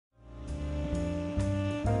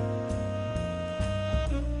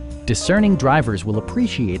Discerning drivers will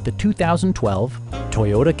appreciate the 2012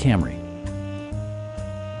 Toyota Camry.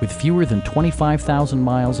 With fewer than 25,000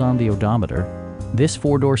 miles on the odometer, this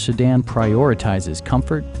four-door sedan prioritizes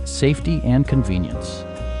comfort, safety, and convenience.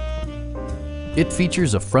 It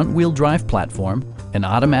features a front-wheel drive platform, an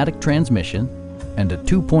automatic transmission, and a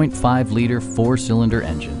 2.5-liter four-cylinder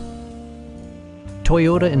engine.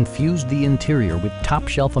 Toyota infused the interior with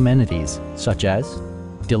top-shelf amenities such as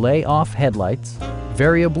delay-off headlights,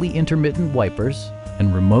 variably intermittent wipers,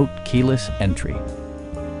 and remote keyless entry.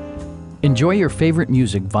 Enjoy your favorite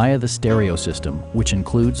music via the stereo system, which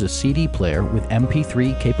includes a CD player with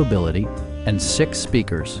MP3 capability and 6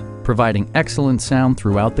 speakers, providing excellent sound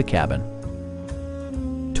throughout the cabin.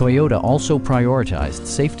 Toyota also prioritized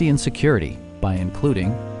safety and security by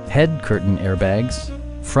including head curtain airbags,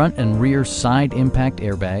 front and rear side impact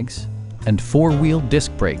airbags, and 4-wheel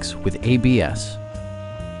disc brakes with ABS.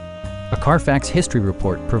 A Carfax history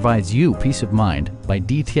report provides you peace of mind by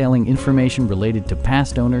detailing information related to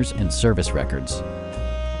past owners and service records.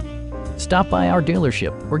 Stop by our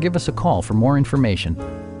dealership or give us a call for more information.